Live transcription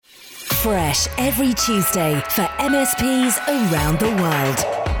fresh every Tuesday for MSPs around the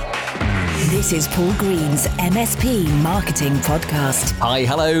world. This is Paul Green's MSP Marketing Podcast. Hi,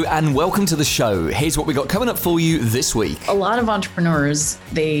 hello, and welcome to the show. Here's what we got coming up for you this week. A lot of entrepreneurs,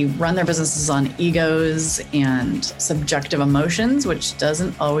 they run their businesses on egos and subjective emotions, which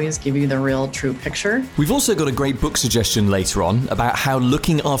doesn't always give you the real true picture. We've also got a great book suggestion later on about how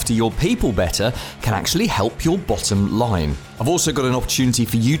looking after your people better can actually help your bottom line. I've also got an opportunity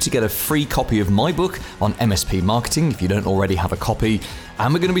for you to get a free copy of my book on MSP marketing if you don't already have a copy.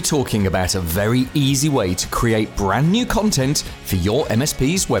 And we're going to be talking about a very easy way to create brand new content for your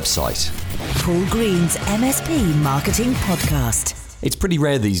MSP's website. Paul Green's MSP Marketing Podcast. It's pretty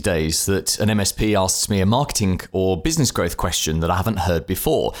rare these days that an MSP asks me a marketing or business growth question that I haven't heard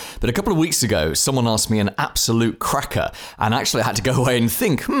before. But a couple of weeks ago, someone asked me an absolute cracker, and actually I had to go away and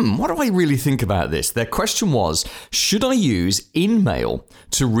think, what do I really think about this? Their question was, should I use InMail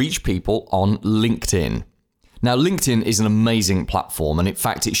to reach people on LinkedIn? Now, LinkedIn is an amazing platform, and in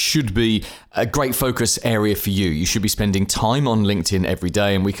fact, it should be a great focus area for you. You should be spending time on LinkedIn every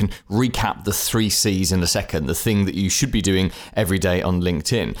day, and we can recap the 3 C's in a second, the thing that you should be doing every day on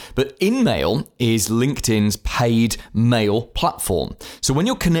LinkedIn. But InMail is LinkedIn's paid mail platform. So when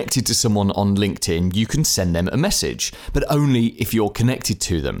you're connected to someone on LinkedIn, you can send them a message, but only if you're connected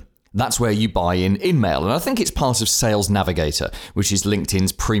to them. That's where you buy in InMail, and I think it's part of Sales Navigator, which is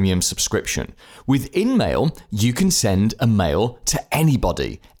LinkedIn's premium subscription. With InMail, you can send a mail to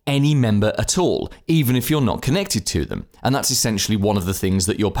anybody, any member at all, even if you're not connected to them. And that's essentially one of the things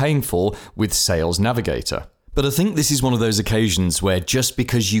that you're paying for with Sales Navigator. But I think this is one of those occasions where just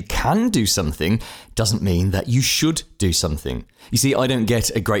because you can do something doesn't mean that you should do something. You see, I don't get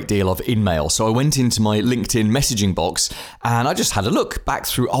a great deal of InMail, so I went into my LinkedIn messaging box and I just had a look back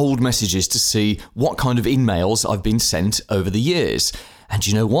through old messages to see what kind of InMails I've been sent over the years. And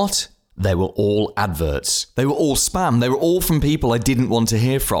you know what? They were all adverts. They were all spam. They were all from people I didn't want to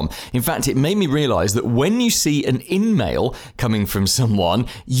hear from. In fact, it made me realize that when you see an InMail coming from someone,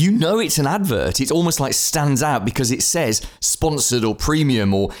 you know it's an advert. It almost like stands out because it says sponsored or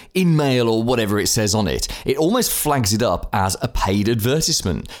premium or InMail or whatever it says on it. It almost flags it up as a paid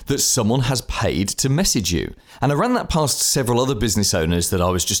advertisement that someone has paid to message you. And I ran that past several other business owners that I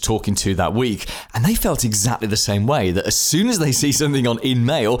was just talking to that week, and they felt exactly the same way, that as soon as they see something on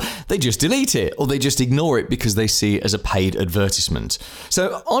InMail, they just delete it or they just ignore it because they see it as a paid advertisement.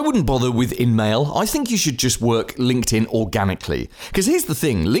 So I wouldn't bother with InMail. I think you should just work LinkedIn organically. Because here's the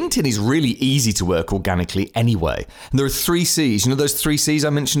thing, LinkedIn is really easy to work organically anyway. And there are 3 C's. You know those 3 C's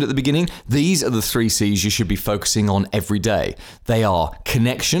I mentioned at the beginning? These are the 3 C's you should be focusing on every day. They are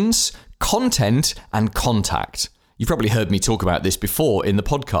connections, content, and contact. You've probably heard me talk about this before in the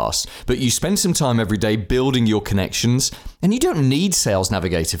podcast, but you spend some time every day building your connections, and you don't need Sales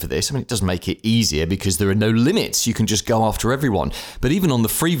Navigator for this. I mean, it does make it easier because there are no limits. You can just go after everyone. But even on the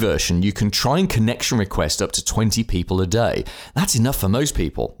free version, you can try and connection request up to 20 people a day. That's enough for most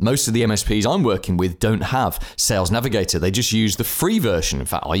people. Most of the MSPs I'm working with don't have Sales Navigator. They just use the free version. In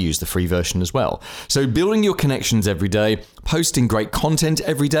fact, I use the free version as well. So building your connections every day, posting great content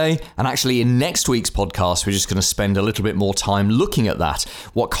every day, and actually in next week's podcast, we're just going to spend a little bit more time looking at that,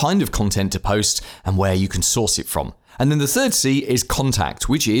 what kind of content to post and where you can source it from. And then the 3rd C is contact,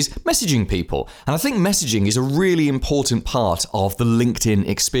 which is messaging people. And I think messaging is a really important part of the LinkedIn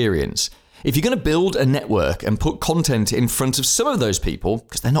experience. If you're going to build a network and put content in front of some of those people,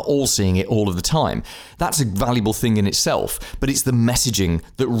 because they're not all seeing it all of the time, that's a valuable thing in itself, but it's the messaging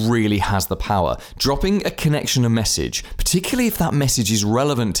that really has the power. Dropping a connection, a message, particularly if that message is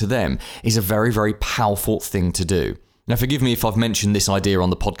relevant to them, is a very, very powerful thing to do. Now, forgive me if I've mentioned this idea on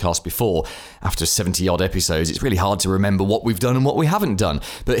the podcast before. After 70-odd episodes, it's really hard to remember what we've done and what we haven't done.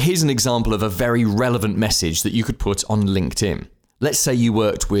 But here's an example of a very relevant message that you could put on LinkedIn. Let's say you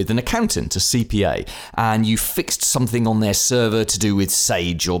worked with an accountant, a CPA, and you fixed something on their server to do with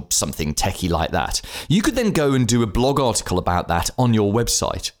Sage or something techie like that. You could then go and do a blog article about that on your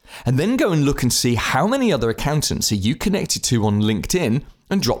website, and then go and look and see how many other accountants are you connected to on LinkedIn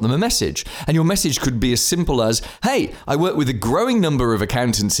and drop them a message. And your message could be as simple as, hey, I work with a growing number of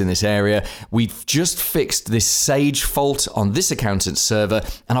accountants in this area. We've just fixed this Sage fault on this accountant's server,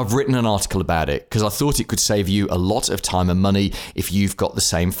 and I've written an article about it because I thought it could save you a lot of time and money if you've got the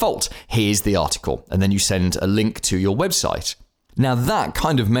same fault. Here's the article. And then you send a link to your website. Now that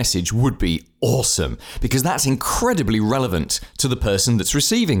kind of message would be awesome, because that's incredibly relevant to the person that's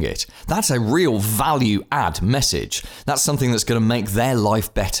receiving it. That's a real value add message. That's something that's going to make their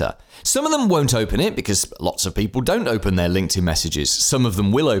life better. Some of them won't open it because lots of people don't open their LinkedIn messages. Some of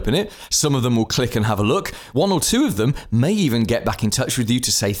them will open it. Some of them will click and have a look. One or two of them may even get back in touch with you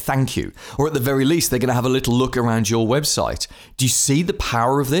to say thank you. Or at the very least, they're going to have a little look around your website. Do you see the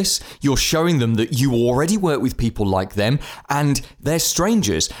power of this? You're showing them that you already work with people like them and they're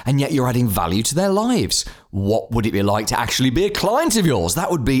strangers, and yet you're adding value to their lives. What would it be like to actually be a client of yours?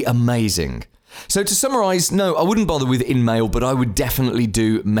 That would be amazing. So to summarize, no, I wouldn't bother with InMail, but I would definitely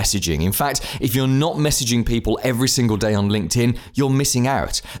do messaging. In fact, if you're not messaging people every single day on LinkedIn, you're missing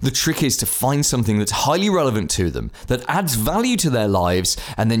out. The trick is to find something that's highly relevant to them, that adds value to their lives,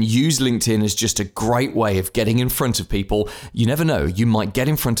 and then use LinkedIn as just a great way of getting in front of people. You never know, you might get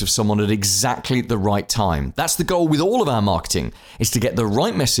in front of someone at exactly the right time. That's the goal with all of our marketing, is to get the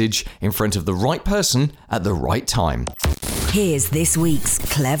right message in front of the right person at the right time. Here's this week's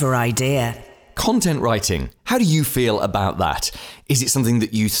clever idea. Content writing. How do you feel about that? Is it something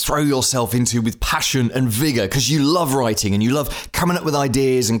that you throw yourself into with passion and vigor because you love writing and you love coming up with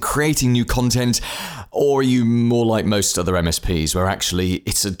ideas and creating new content? Or are you more like most other MSPs where actually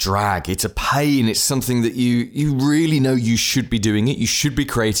it's a drag, it's a pain, it's something that you really know you should be doing it, you should be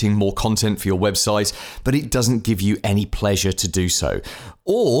creating more content for your website, but it doesn't give you any pleasure to do so?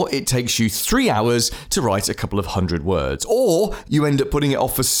 Or it takes you 3 hours to write a couple of 100 words. Or you end up putting it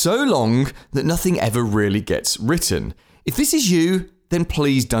off for so long that nothing ever really gets written. If this is you, then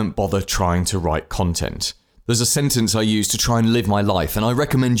please don't bother trying to write content. There's a sentence I use to try and live my life, and I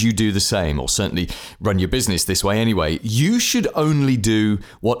recommend you do the same, or certainly run your business this way anyway. You should only do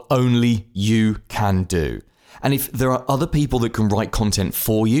what only you can do. And if there are other people that can write content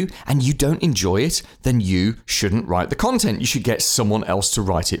for you and you don't enjoy it, then you shouldn't write the content. You should get someone else to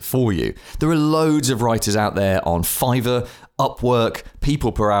write it for you. There are loads of writers out there on Fiverr, Upwork,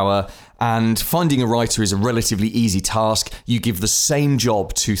 People Per Hour, and finding a writer is a relatively easy task. You give the same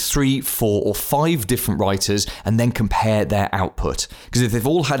job to 3, 4, or 5 different writers and then compare their output. Because if they've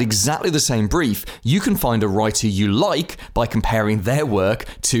all had exactly the same brief, you can find a writer you like by comparing their work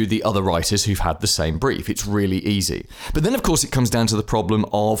to the other writers who've had the same brief. It's really easy. But then, of course, it comes down to the problem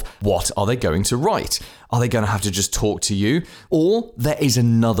of what are they going to write? Are they going to have to just talk to you? Or there is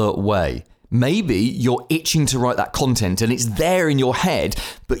another way. Maybe you're itching to write that content and it's there in your head,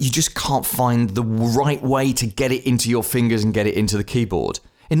 but you just can't find the right way to get it into your fingers and get it into the keyboard.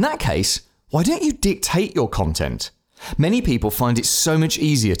 In that case, why don't you dictate your content? Many people find it so much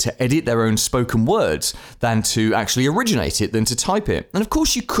easier to edit their own spoken words than to actually originate it, than to type it. And of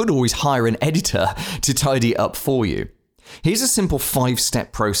course, you could always hire an editor to tidy it up for you. Here's a simple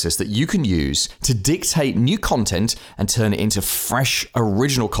 5-step process that you can use to dictate new content and turn it into fresh,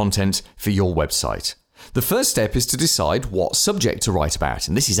 original content for your website. The first step is to decide what subject to write about,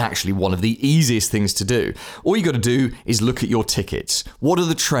 and this is actually one of the easiest things to do. All you got to do is look at your tickets. What are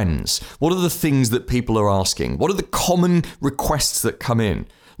the trends? What are the things that people are asking? What are the common requests that come in?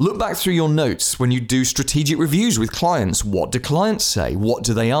 Look back through your notes when you do strategic reviews with clients. What do clients say? What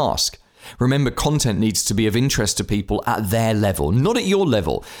do they ask? Remember, content needs to be of interest to people at their level, not at your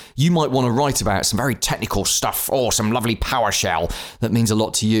level. You might want to write about some very technical stuff or some lovely PowerShell that means a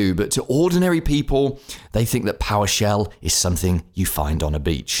lot to you, but to ordinary people, they think that PowerShell is something you find on a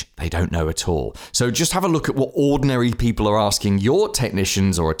beach. They don't know at all. So just have a look at what ordinary people are asking your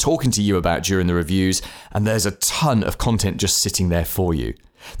technicians or are talking to you about during the reviews, and there's a ton of content just sitting there for you.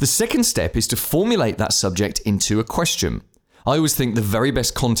 The second step is to formulate that subject into a question. I always think the very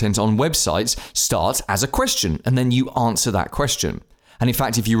best content on websites starts as a question, and then you answer that question. And in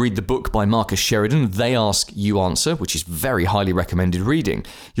fact, if you read the book by Marcus Sheridan, They Ask, You Answer, which is very highly recommended reading,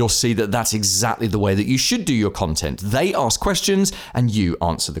 you'll see that that's exactly the way that you should do your content. They ask questions, and you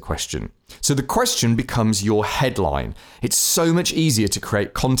answer the question. So the question becomes your headline. It's so much easier to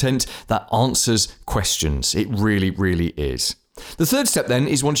create content that answers questions. It really, really is. The third step then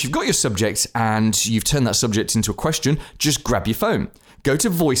is once you've got your subject and you've turned that subject into a question, just grab your phone. Go to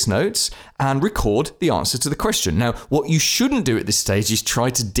voice notes and record the answer to the question. Now, what you shouldn't do at this stage is try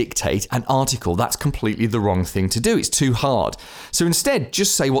to dictate an article. That's completely the wrong thing to do. It's too hard. So instead,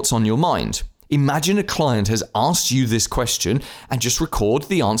 just say what's on your mind. Imagine a client has asked you this question and just record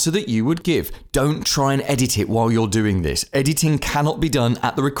the answer that you would give. Don't try and edit it while you're doing this. Editing cannot be done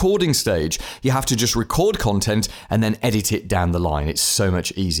at the recording stage. You have to just record content and then edit it down the line. It's so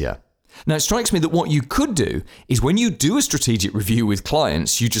much easier. Now, it strikes me that what you could do is when you do a strategic review with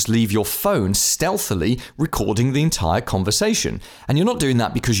clients, you just leave your phone stealthily recording the entire conversation. And you're not doing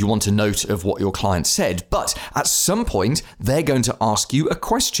that because you want a note of what your client said, but at some point, they're going to ask you a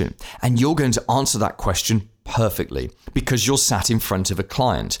question, and you're going to answer that question perfectly because you're sat in front of a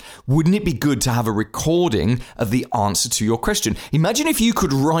client. Wouldn't it be good to have a recording of the answer to your question? Imagine if you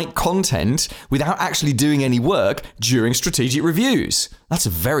could write content without actually doing any work during strategic reviews. That's a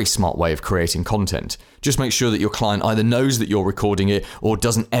very smart way of creating content. Just make sure that your client either knows that you're recording it or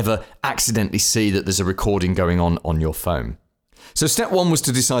doesn't ever accidentally see that there's a recording going on your phone. So step 1 was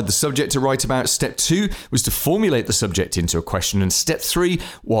to decide the subject to write about. Step 2 was to formulate the subject into a question. And step 3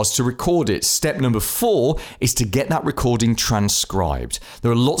 was to record it. Step number 4 is to get that recording transcribed.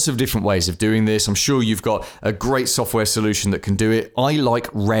 There are lots of different ways of doing this. I'm sure you've got a great software solution that can do it. I like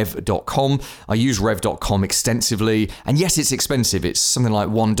Rev.com. I use Rev.com extensively. And yes, it's expensive. It's something like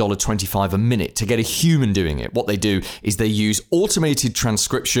 $1.25 a minute to get a human doing it. What they do is they use automated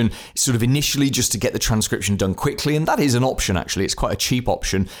transcription, sort of initially just to get the transcription done quickly. And that is an option, actually. It's quite a cheap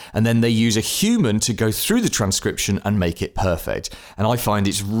option. And then they use a human to go through the transcription and make it perfect. And I find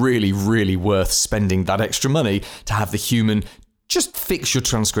it's really, really worth spending that extra money to have the human just fix your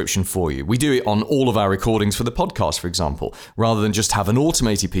transcription for you. We do it on all of our recordings for the podcast, for example. Rather than just have an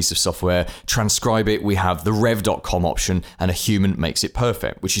automated piece of software, transcribe it, we have the Rev.com option and a human makes it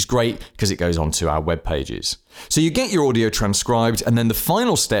perfect, which is great because it goes onto our web pages. So you get your audio transcribed, and then the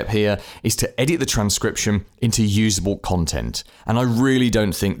final step here is to edit the transcription into usable content. And I really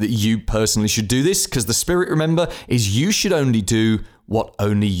don't think that you personally should do this because the spirit, remember, is you should only do what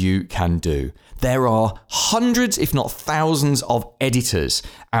only you can do. There are hundreds, if not thousands, of editors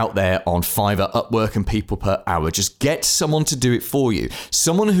out there on Fiverr, Upwork, and People Per Hour. Just get someone to do it for you.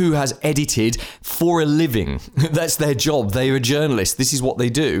 Someone who has edited for a living. That's their job. They're a journalist. This is what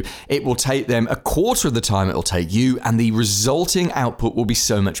they do. It will take them a quarter of the time it'll take you, and the resulting output will be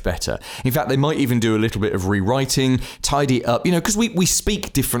so much better. In fact, they might even do a little bit of rewriting, tidy it up, because we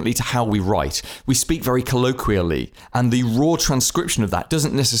speak differently to how we write. We speak very colloquially, and the raw transcription of that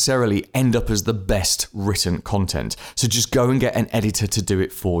doesn't necessarily end up as the best written content. So just go and get an editor to do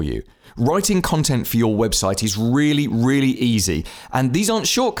it for you. Writing content for your website is really, really easy. And these aren't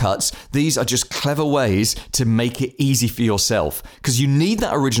shortcuts. These are just clever ways to make it easy for yourself. Because you need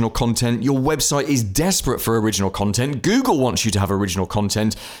that original content. Your website is desperate for original content. Google wants you to have original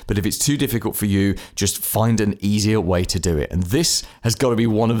content. But if it's too difficult for you, just find an easier way to do it. And this has got to be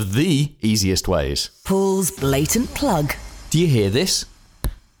one of the easiest ways. Paul's blatant plug. Do you hear this?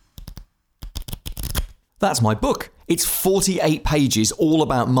 That's my book. It's 48 pages all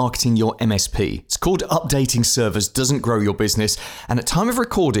about marketing your MSP. It's called Updating Servers Doesn't Grow Your Business, and at time of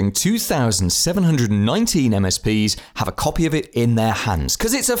recording, 2,719 MSPs have a copy of it in their hands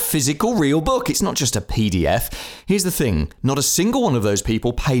because it's a physical, real book. It's not just a PDF. Here's the thing, not a single one of those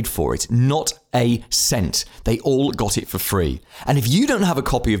people paid for it, not a cent. They all got it for free. And if you don't have a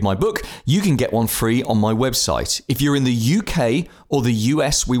copy of my book, you can get one free on my website. If you're in the UK or the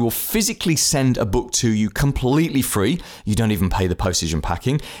US, we will physically send a book to you completely free. You don't even pay the postage and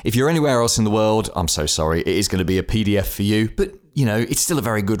packing. If you're anywhere else in the world, I'm so sorry, it is going to be a PDF for you, but it's still a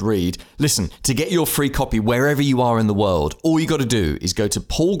very good read. Listen, to get your free copy wherever you are in the world, all you got to do is go to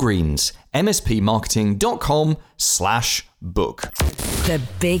paulgreensmspmarketing.com/book. The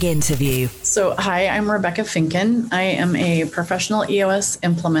big interview. So, hi, I'm Rebecca Finken. I am a professional EOS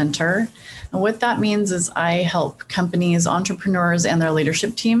implementer. And what that means is I help companies, entrepreneurs, and their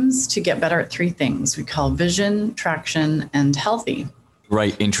leadership teams to get better at 3 things we call vision, traction, and healthy.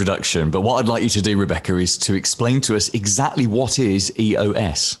 Great introduction. But what I'd like you to do, Rebecca, is to explain to us exactly what is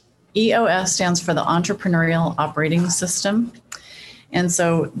EOS. EOS stands for the Entrepreneurial Operating System. And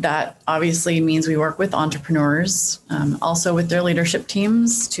so that obviously means we work with entrepreneurs, also with their leadership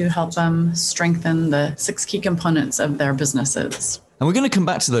teams to help them strengthen the 6 key components of their businesses. And we're going to come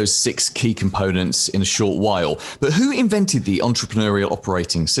back to those 6 key components in a short while. But who invented the Entrepreneurial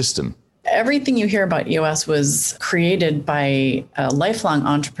Operating System? Everything you hear about EOS was created by a lifelong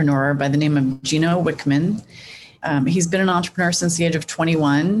entrepreneur by the name of Gino Wickman. He's been an entrepreneur since the age of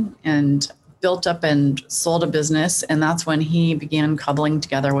 21 and built up and sold a business. And that's when he began cobbling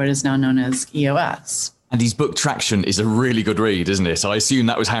together what is now known as EOS. And his book Traction is a really good read, isn't it? I assume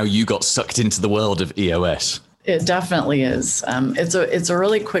that was how you got sucked into the world of EOS. It definitely is. It's a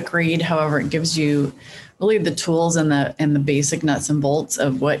really quick read. However, it gives you really the tools and the basic nuts and bolts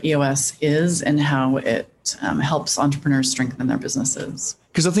of what EOS is and how it helps entrepreneurs strengthen their businesses.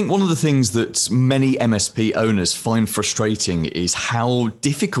 Because I think one of the things that many MSP owners find frustrating is how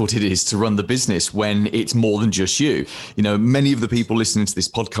difficult it is to run the business when it's more than just you. You know, many of the people listening to this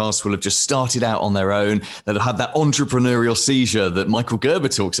podcast will have just started out on their own, that have had that entrepreneurial seizure that Michael Gerber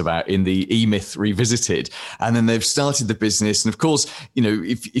talks about in the E-Myth Revisited. And then they've started the business. And of course, you know,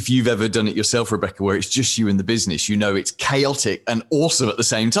 if you've ever done it yourself, Rebecca, where it's just you in the business, you know, it's chaotic and awesome at the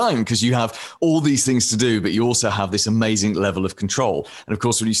same time because you have all these things to do, but you also have this amazing level of control. And of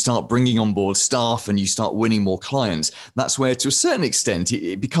course, when you start bringing on board staff and you start winning more clients, that's where, to a certain extent,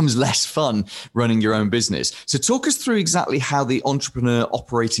 it becomes less fun running your own business. So talk us through exactly how the entrepreneur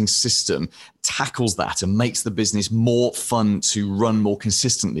operating system tackles that and makes the business more fun to run more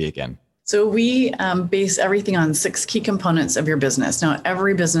consistently again. So we base everything on 6 key components of your business. Now,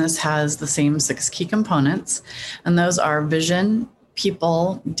 every business has the same 6 key components, and those are vision,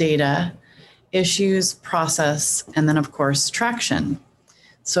 people, data, issues, process, and then, of course, traction.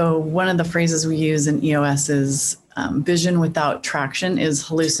 So one of the phrases we use in EOS is vision without traction is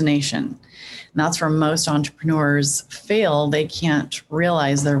hallucination. And that's where most entrepreneurs fail. They can't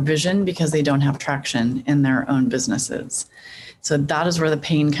realize their vision because they don't have traction in their own businesses. So that is where the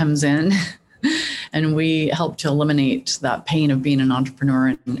pain comes in. And we help to eliminate that pain of being an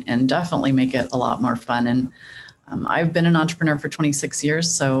entrepreneur and definitely make it a lot more fun. And I've been an entrepreneur for 26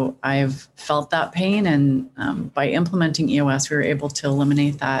 years, so I've felt that pain. And by implementing EOS, we were able to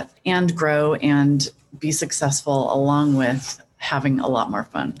eliminate that and grow and be successful along with having a lot more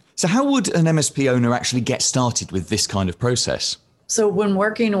fun. So how would an MSP owner actually get started with this kind of process? So when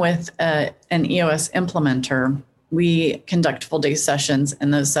working with an EOS implementer, we conduct full day sessions,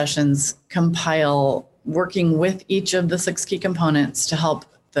 and those sessions compile working with each of the 6 key components to help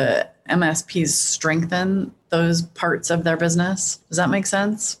the MSPs strengthen those parts of their business. Does that make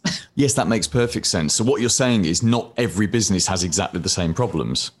sense? Yes, that makes perfect sense. So what you're saying is not every business has exactly the same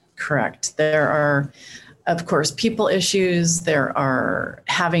problems. Correct. There are, of course, people issues. There are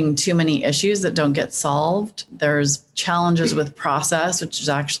having too many issues that don't get solved. There's challenges with process, which is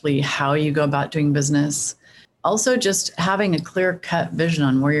actually how you go about doing business. Also, just having a clear-cut vision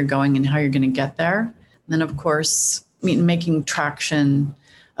on where you're going and how you're going to get there. And then, of course, making traction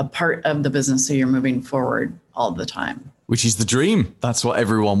a part of the business so you're moving forward all the time. Which is the dream. That's what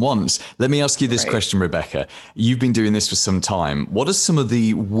everyone wants. Let me ask you this question, Rebecca. You've been doing this for some time. What are some of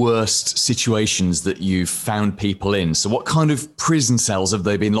the worst situations that you've found people in? So what kind of prison cells have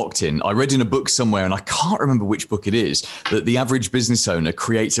they been locked in? I read in a book somewhere, and I can't remember which book it is, that the average business owner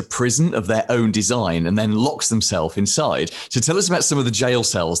creates a prison of their own design and then locks themselves inside. So tell us about some of the jail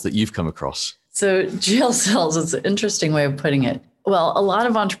cells that you've come across. So jail cells is an interesting way of putting it. Well, a lot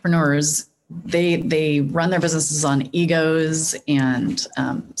of entrepreneurs, they run their businesses on egos and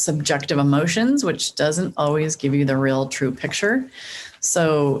subjective emotions, which doesn't always give you the real true picture.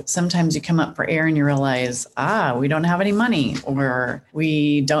 So sometimes you come up for air and you realize, we don't have any money, or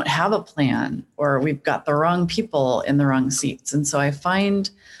we don't have a plan, or we've got the wrong people in the wrong seats. And so I find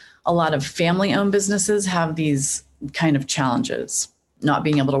a lot of family-owned businesses have these kind of challenges, not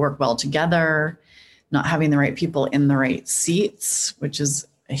being able to work well together, not having the right people in the right seats, which is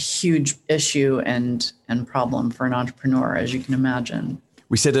a huge issue and problem for an entrepreneur, as you can imagine.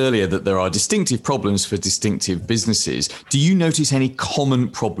 We said earlier that there are distinctive problems for distinctive businesses. Do you notice any common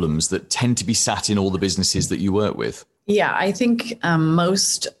problems that tend to be sat in all the businesses that you work with? Yeah, I think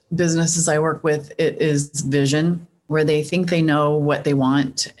most businesses I work with, it is vision, where they think they know what they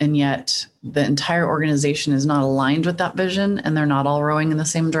want, and yet the entire organization is not aligned with that vision, and they're not all rowing in the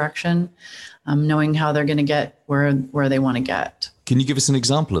same direction, knowing how they're going to get where they want to get. Can you give us an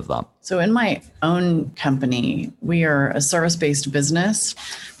example of that? So in my own company, we are a service-based business.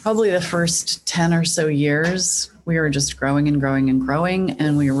 Probably the first 10 or so years, we were just growing and growing and growing,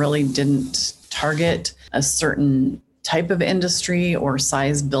 and we really didn't target a certain type of industry or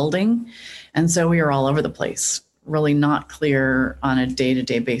size building. And so we were all over the place, really not clear on a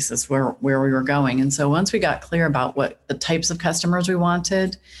day-to-day basis where we were going. And so once we got clear about what the types of customers we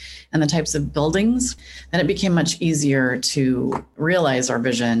wanted and the types of buildings, then it became much easier to realize our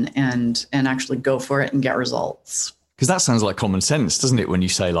vision and actually go for it and get results. Because that sounds like common sense, doesn't it, when you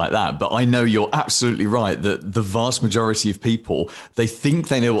say like that? But I know you're absolutely right that the vast majority of people, they think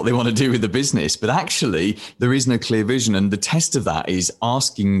they know what they want to do with the business, but actually there is no clear vision. And the test of that is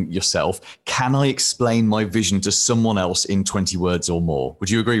asking yourself, can I explain my vision to someone else in 20 words or more? Would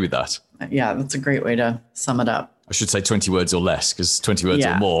you agree with that? Yeah, that's a great way to sum it up. I should say 20 words or less, because 20 words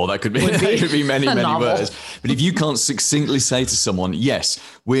or more, that could be many words. But if you can't succinctly say to someone, yes,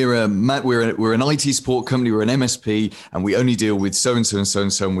 we're an IT support company, we're an MSP, and we only deal with so-and-so and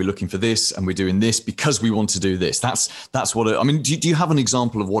so-and-so, and we're looking for this, and we're doing this because we want to do this. That's what, do you have an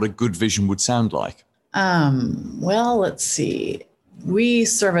example of what a good vision would sound like? Well, let's see. We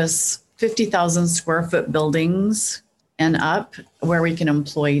service 50,000 square foot buildings and up where we can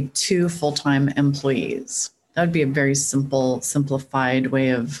employ 2 full-time employees. That would be a very simplified way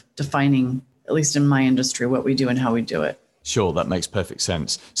of defining, at least in my industry, what we do and how we do it. Sure, that makes perfect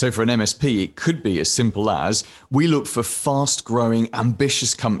sense. So for an MSP, it could be as simple as we look for fast-growing,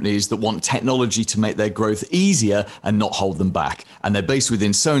 ambitious companies that want technology to make their growth easier and not hold them back. And they're based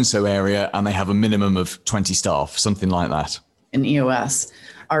within so-and-so area, and they have a minimum of 20 staff, something like that. In EOS,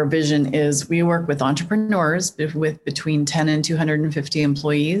 our vision is we work with entrepreneurs with between 10 and 250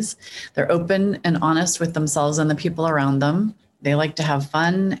 employees. They're open and honest with themselves and the people around them. They like to have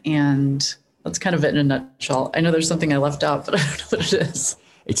fun, and that's kind of it in a nutshell. I know there's something I left out, but I don't know what it is.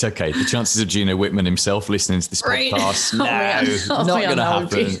 It's okay. The chances of Gino Wickman himself listening to this podcast, not going to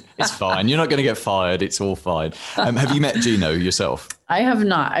happen. It's fine. You're not going to get fired. It's all fine. Have you met Gino yourself? I have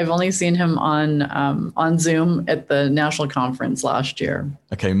not. I've only seen him on Zoom at the national conference last year.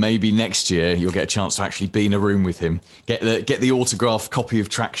 Okay, maybe next year you'll get a chance to actually be in a room with him, get the autographed copy of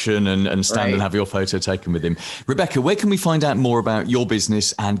Traction and stand and have your photo taken with him. Rebecca, where can we find out more about your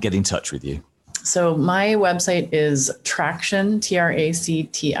business and get in touch with you? So my website is Traction,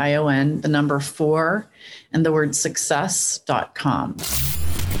 TRACTION, the number 4, and the word success.com.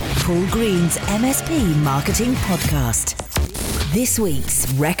 Paul Green's MSP Marketing Podcast. This week's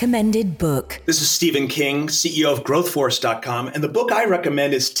recommended book. This is Stephen King, CEO of GrowthForce.com, and the book I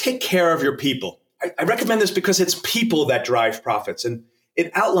recommend is Take Care of Your People. I recommend this because it's people that drive profits, and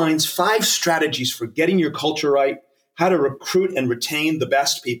it outlines 5 strategies for getting your culture right, how to recruit and retain the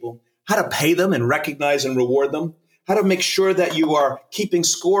best people, how to pay them and recognize and reward them, how to make sure that you are keeping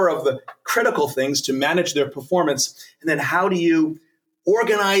score of the critical things to manage their performance, and then how do you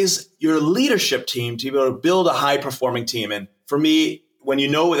organize your leadership team to be able to build a high-performing team. And for me, when you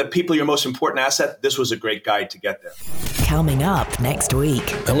know that people are your most important asset, this was a great guide to get there. Coming up next week.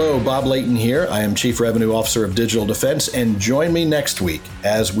 Hello, Bob Layton here. I am Chief Revenue Officer of Digital Defense, and join me next week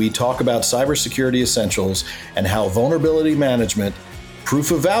as we talk about cybersecurity essentials and how vulnerability management,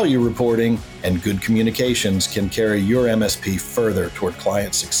 proof of value reporting, and good communications can carry your MSP further toward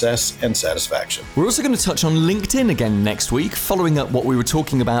client success and satisfaction. We're also going to touch on LinkedIn again next week, following up what we were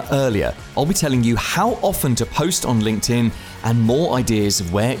talking about earlier. I'll be telling you how often to post on LinkedIn and more ideas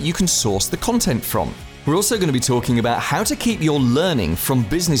of where you can source the content from. We're also going to be talking about how to keep your learning from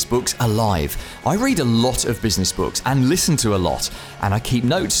business books alive. I read a lot of business books and listen to a lot, and I keep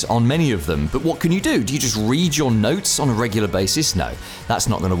notes on many of them. But what can you do? Do you just read your notes on a regular basis? No, that's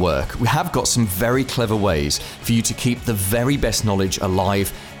not going to work. We have got some very clever ways for you to keep the very best knowledge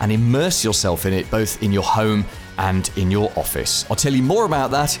alive and immerse yourself in it, both in your home and in your office. I'll tell you more about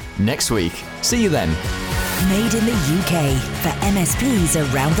that next week. See you then. Made in the UK for MSPs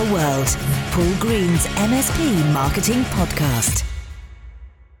around the world. Paul Green's MSP Marketing Podcast.